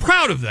was very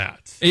proud of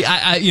that.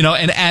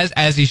 And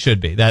as he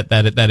should be.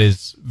 That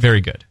is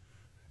very good.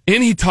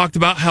 And he talked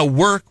about how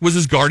work was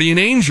his guardian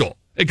angel.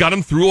 It got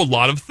him through a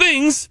lot of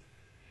things,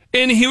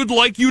 and he would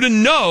like you to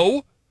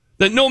know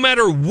that no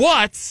matter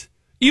what,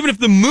 even if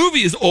the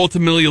movie is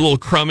ultimately a little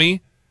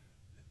crummy,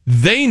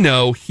 they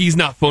know he's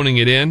not phoning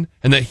it in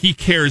and that he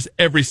cares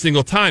every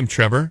single time,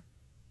 Trevor.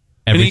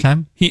 Every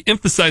time? He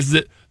emphasizes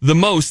it the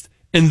most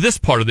in this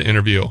part of the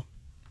interview.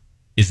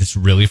 Is this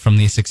really from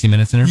the 60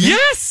 Minutes interview?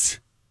 Yes!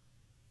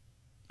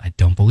 I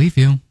don't believe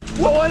you.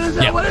 What is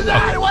that? Yeah. What is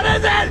that? Okay. What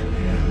is it?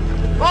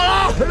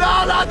 Oh,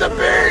 no, not the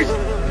beast!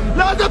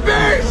 Not the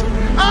beast!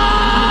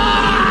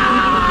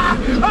 Ah!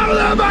 I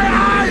love my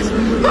eyes!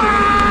 My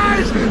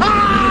eyes!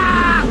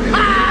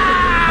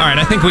 All right,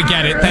 I think we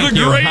get it. Thank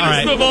you. The greatest All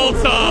right. of all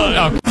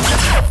time.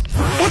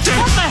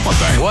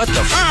 Okay. What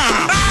the?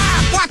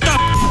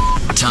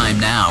 Time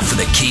now for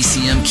the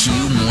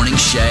KCMQ Morning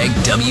Shag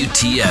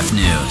WTF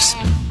News.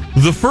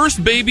 The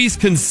first babies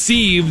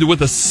conceived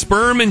with a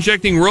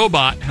sperm-injecting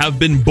robot have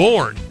been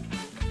born.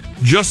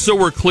 Just so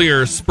we're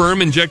clear,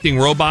 sperm-injecting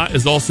robot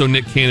is also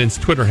Nick Cannon's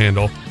Twitter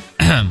handle.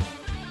 All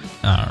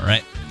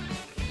right.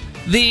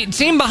 The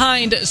team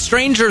behind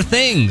Stranger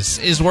Things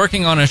is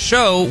working on a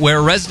show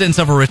where residents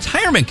of a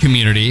retirement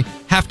community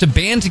have to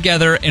band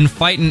together and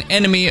fight an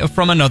enemy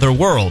from another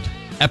world.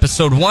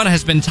 Episode 1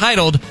 has been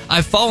titled,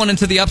 I've Fallen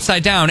into the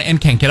Upside Down and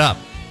Can't Get Up.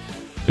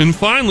 And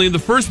finally, the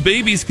first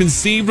babies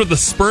conceived with a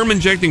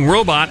sperm-injecting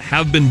robot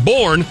have been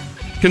born.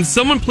 Can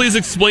someone please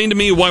explain to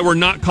me why we're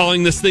not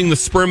calling this thing the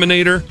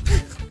Sperminator?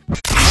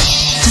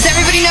 Does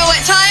everybody know what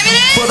time it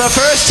is? For the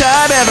first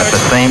time ever. At the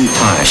same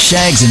time.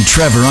 Shags and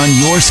Trevor on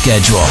your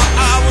schedule.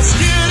 I was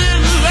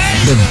getting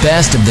late. The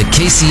best of the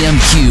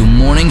KCMQ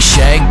Morning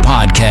Shag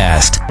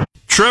podcast.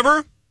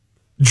 Trevor,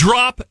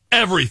 drop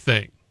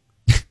everything.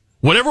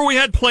 Whatever we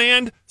had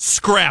planned,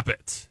 scrap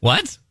it.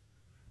 What?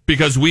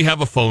 Because we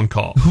have a phone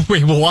call.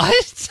 Wait,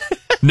 what?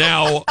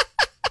 Now,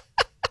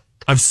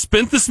 I've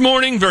spent this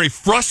morning very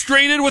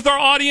frustrated with our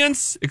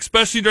audience,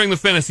 especially during the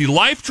Fantasy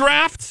Life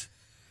Draft.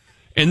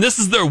 And this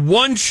is their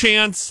one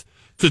chance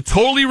to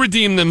totally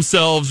redeem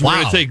themselves. Wow. We're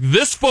going to take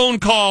this phone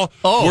call.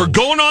 Oh. We're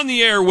going on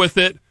the air with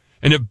it,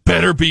 and it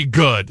better be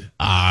good.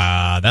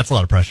 That's a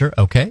lot of pressure.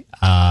 Okay.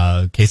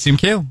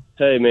 KCMQ.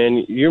 Hey,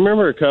 man, you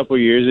remember a couple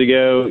years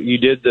ago you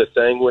did the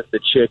thing with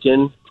the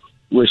chicken,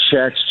 with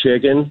Shaq's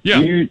Chicken? Yeah.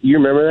 You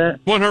remember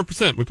that?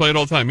 100%. We play it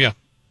all the time, yeah.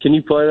 Can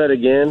you play that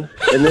again?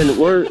 And then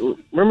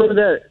remember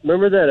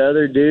that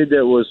other dude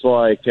that was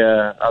like,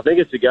 I think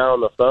it's a guy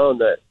on the phone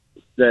that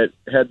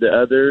had the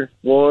other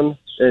one,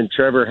 and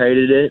Trevor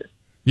hated it.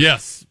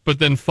 Yes, but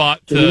then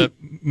fought to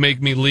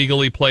make me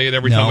legally play it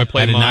every time I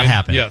play that did mine. not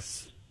happen.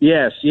 Yes.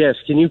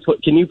 Can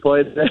you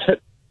play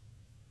that?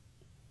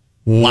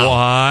 Wow.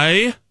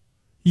 Why?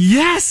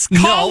 Yes,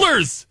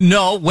 callers.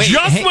 No, wait.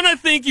 Just when I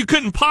think you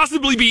couldn't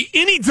possibly be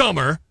any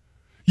dumber,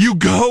 you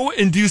go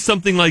and do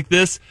something like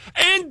this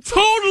and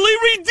totally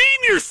redeem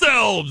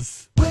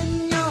yourselves.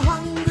 When you're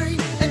hungry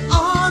and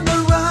on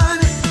the run,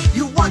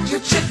 you want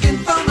your chicken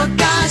from a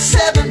guy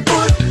 7'1".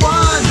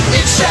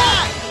 It's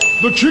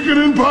Shaq. The chicken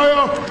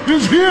empire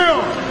is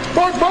here.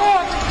 Bark,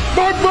 bark,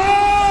 bark,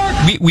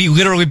 bark. We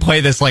literally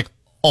play this like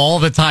all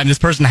the time. This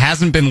person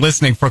hasn't been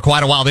listening for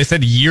quite a while. They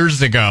said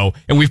years ago,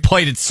 and we've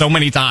played it so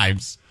many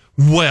times.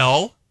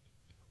 Well,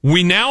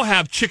 we now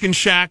have chicken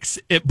shacks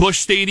at Busch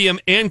Stadium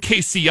and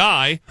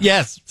KCI.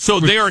 Yes. So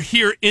they are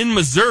here in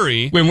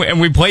Missouri. And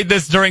we played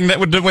this during that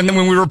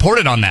when we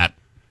reported on that.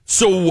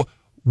 So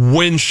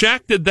when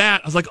Shaq did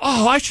that, I was like,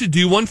 oh, I should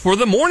do one for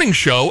the morning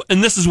show.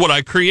 And this is what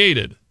I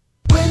created.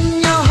 When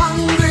you're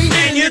hungry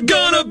and you're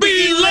gonna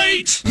be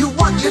late, you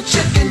want your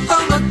chicken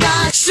from a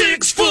guy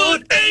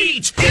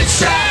 6'8". It's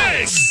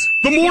Shags.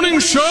 The morning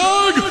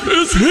shag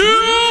is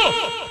here.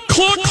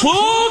 Cluck,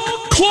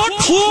 cluck, cluck,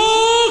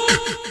 cluck.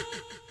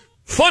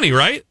 Funny,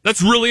 right?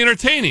 That's really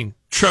entertaining.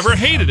 Trevor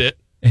hated it.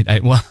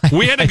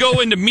 We had to go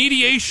into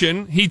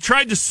mediation. He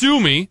tried to sue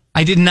me.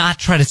 I did not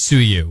try to sue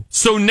you.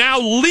 So now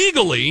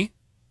legally,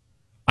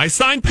 I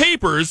signed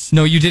papers.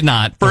 No, you did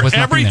not. For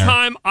every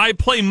time I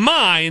play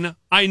mine,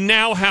 I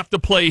now have to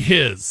play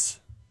his.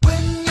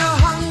 When you're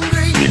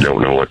hungry, you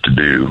don't know what to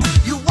do.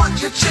 You want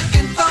your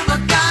chicken from a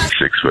guy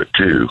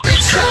 6'2".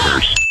 It's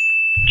Trevor's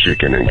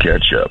chicken and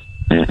ketchup.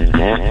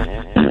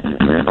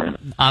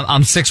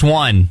 I'm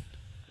 6'1".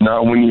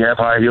 Not when you have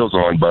high heels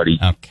on, buddy.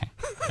 Okay.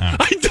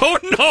 I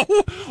don't know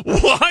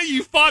why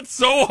you fought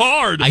so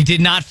hard. I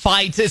did not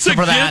fight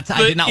for that.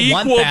 I did not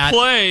want that.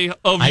 Equal play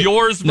of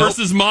yours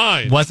versus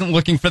mine. Wasn't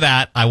looking for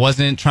that. I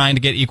wasn't trying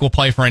to get equal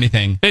play for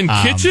anything. And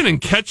kitchen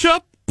and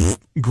ketchup? Pfft,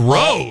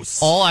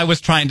 gross. All I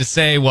was trying to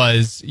say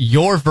was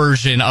your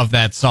version of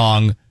that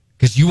song,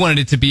 because you wanted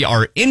it to be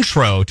our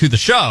intro to the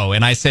show,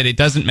 and I said it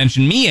doesn't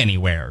mention me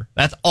anywhere.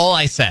 That's all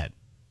I said.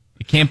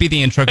 It can't be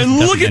the intro. And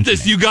look at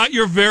this. You got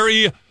your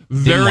very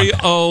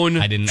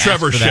own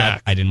Trevor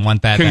Shack. I didn't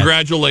want that.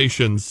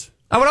 Congratulations.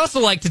 I would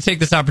also like to take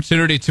this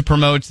opportunity to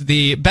promote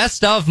the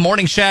Best of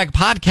Morning Shag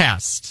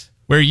podcast,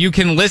 where you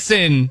can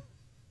listen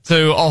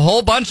to a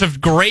whole bunch of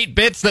great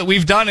bits that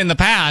we've done in the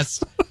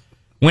past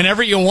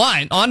whenever you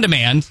want, on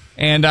demand.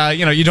 And,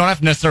 you don't have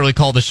to necessarily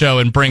call the show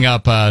and bring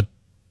up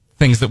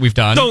things that we've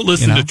done. Don't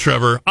listen to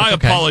Trevor. I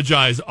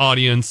apologize,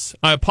 audience.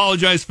 I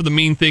apologize for the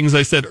mean things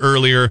I said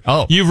earlier.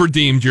 Oh. You've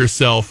redeemed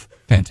yourself.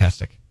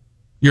 Fantastic.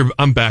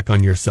 I'm back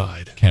on your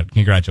side.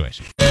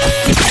 Congratulations.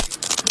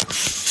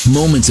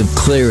 Moments of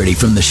clarity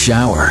from the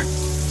shower.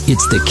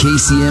 It's the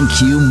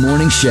KCMQ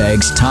Morning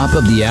Shag's top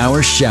of the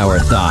hour shower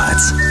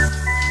thoughts.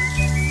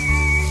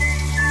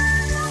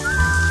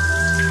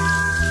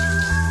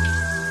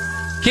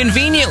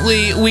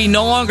 Conveniently, we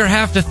no longer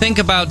have to think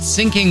about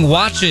syncing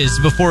watches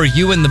before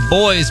you and the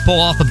boys pull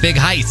off a big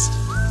heist.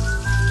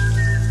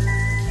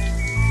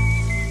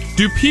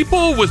 Do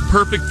people with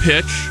perfect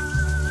pitch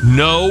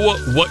know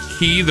what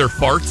key their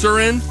farts are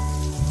in?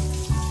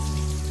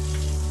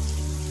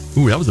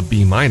 Ooh, that was a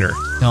B minor.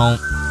 Don't.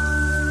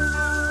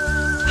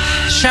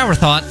 Shower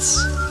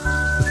thoughts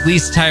with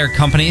Lee's Tire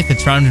Company. If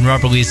it's round and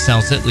rubber, Lee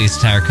sells it.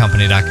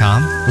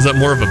 Lee'sTireCompany.com. Was that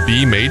more of a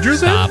B major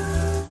then? Stop.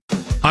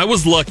 I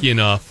was lucky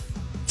enough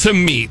to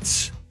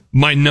meet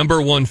my number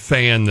one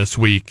fan this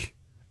week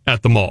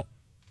at the mall.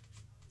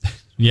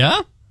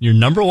 Yeah? You're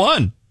number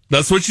one.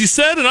 That's what she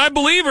said, and I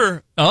believe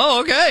her. Oh,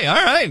 okay. All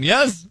right.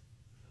 Yes.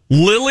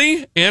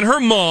 Lily and her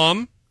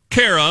mom,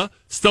 Kara,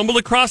 stumbled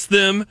across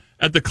them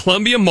at the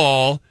Columbia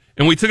Mall,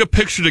 And we took a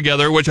picture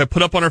together, which I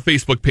put up on our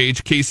Facebook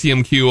page,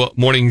 KCMQ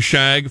Morning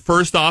Shag.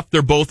 First off,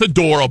 they're both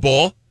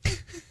adorable.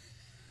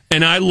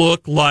 And I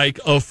look like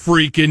a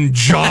freaking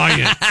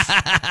giant.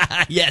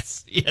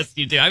 Yes,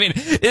 you do. I mean,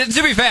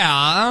 to be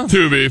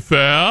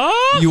fair.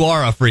 You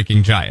are a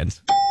freaking giant.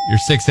 You're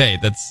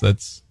 6'8".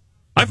 That's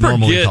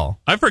normally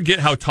tall. I forget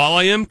how tall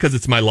I am because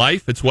it's my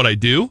life. It's what I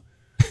do.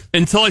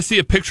 Until I see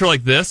a picture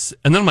like this.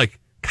 And then I'm like,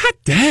 God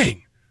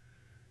dang.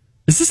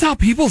 Is this how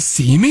people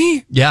see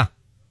me? Yeah.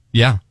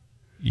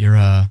 You're,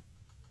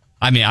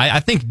 I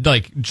think,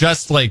 like,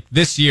 just like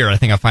this year, I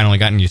think I've finally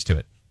gotten used to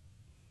it.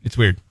 It's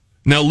weird.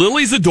 Now,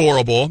 Lily's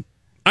adorable.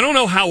 I don't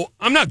know how,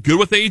 I'm not good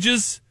with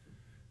ages.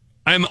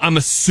 I'm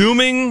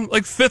assuming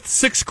like 5th,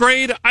 6th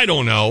grade. I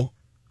don't know.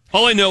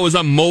 All I know is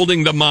I'm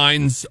molding the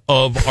minds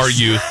of our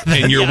youth,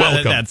 and you're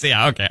welcome.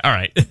 Okay, all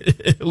right.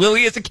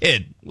 Lily is a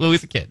kid.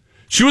 Lily's a kid.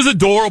 She was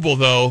adorable,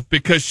 though,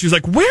 because she's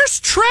like,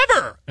 where's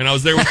Trevor? And I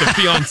was there with the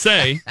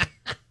fiance.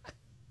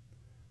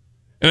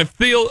 And I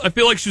feel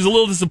like she was a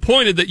little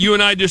disappointed that you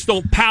and I just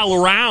don't pal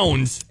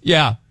around.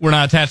 Yeah, we're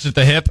not attached at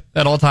the hip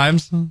at all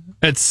times.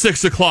 At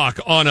 6 o'clock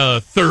on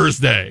a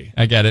Thursday.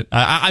 I get it.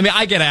 I mean,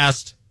 I get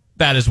asked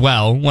that as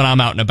well when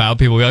I'm out and about.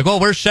 People will be like, well,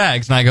 where's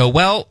Shags? And I go,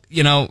 well,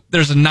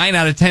 there's a 9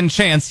 out of 10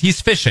 chance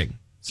he's fishing.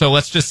 So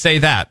let's just say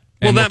that.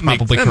 Well, that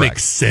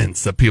makes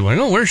sense that people are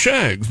like, oh, where's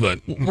Shags? But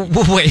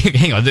wait,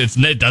 hang on.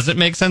 It doesn't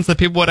make sense that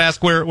people would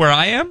ask where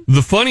I am?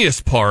 The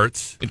funniest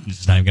part...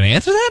 It's not even going to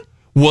answer that?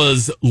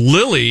 Was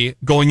Lily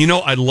going,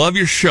 I love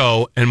your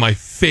show, and my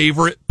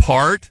favorite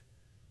part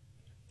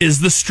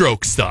is the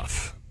stroke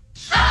stuff.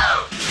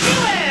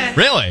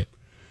 Really?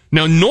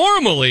 Now,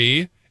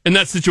 normally, in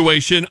that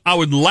situation, I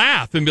would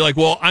laugh and be like,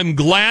 well, I'm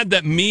glad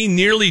that me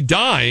nearly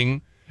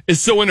dying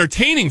is so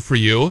entertaining for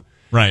you.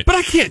 Right. But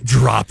I can't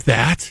drop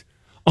that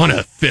on a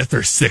 5th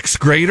or 6th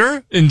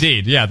grader.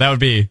 Indeed. Yeah, that would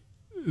be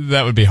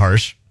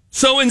harsh.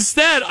 So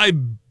instead, I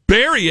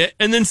bury it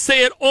and then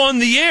say it on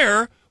the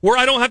air where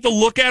I don't have to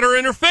look at her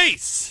in her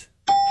face.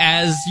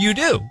 As you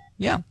do.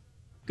 Yeah.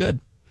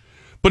 Good.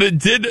 But it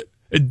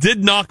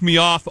did knock me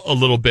off a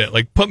little bit,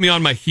 like put me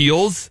on my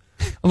heels.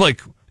 I'm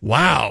like,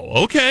 wow,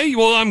 okay.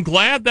 Well, I'm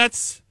glad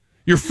that's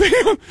your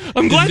favorite.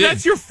 I'm glad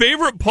that's your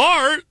favorite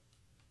part.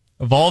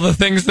 Of all the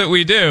things that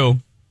we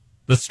do,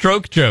 the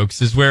stroke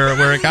jokes is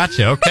where it got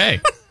you.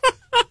 Okay.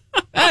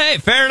 Hey,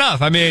 fair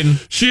enough. I mean,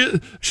 she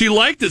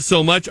liked it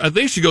so much. I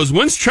think she goes,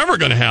 when's Trevor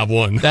going to have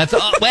one? That's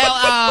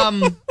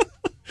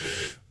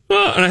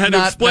and I had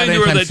to explain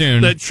to her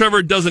that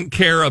Trevor doesn't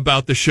care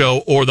about the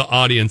show or the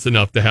audience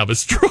enough to have a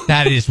stroke.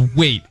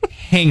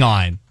 Hang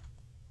on.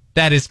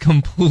 That is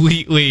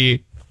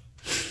completely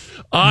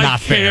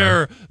not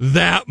fair.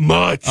 That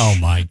much. Oh,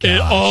 my God.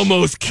 It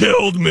almost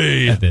killed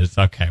me. It is.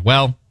 Okay.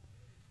 Well,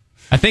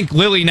 I think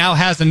Lily now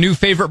has a new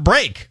favorite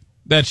break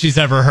that she's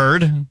ever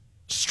heard.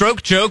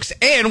 Stroke jokes,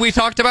 and we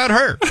talked about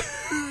her.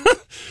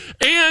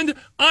 And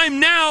I'm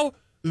now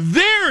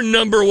their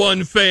number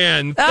one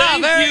fan.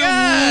 Thank you,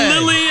 good.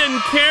 Lily and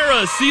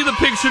Kara. See the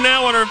picture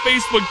now on our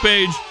Facebook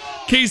page,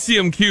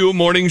 KCMQ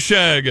Morning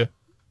Shag.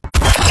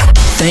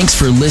 Thanks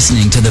for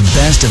listening to the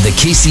best of the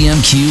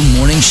KCMQ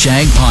Morning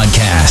Shag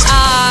podcast.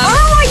 Oh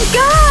my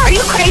God! Are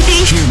you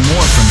crazy? Hear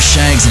more from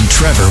Shags and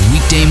Trevor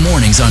weekday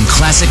mornings on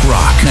Classic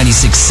Rock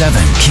 96.7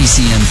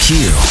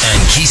 KCMQ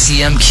and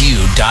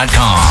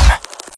KCMQ.com.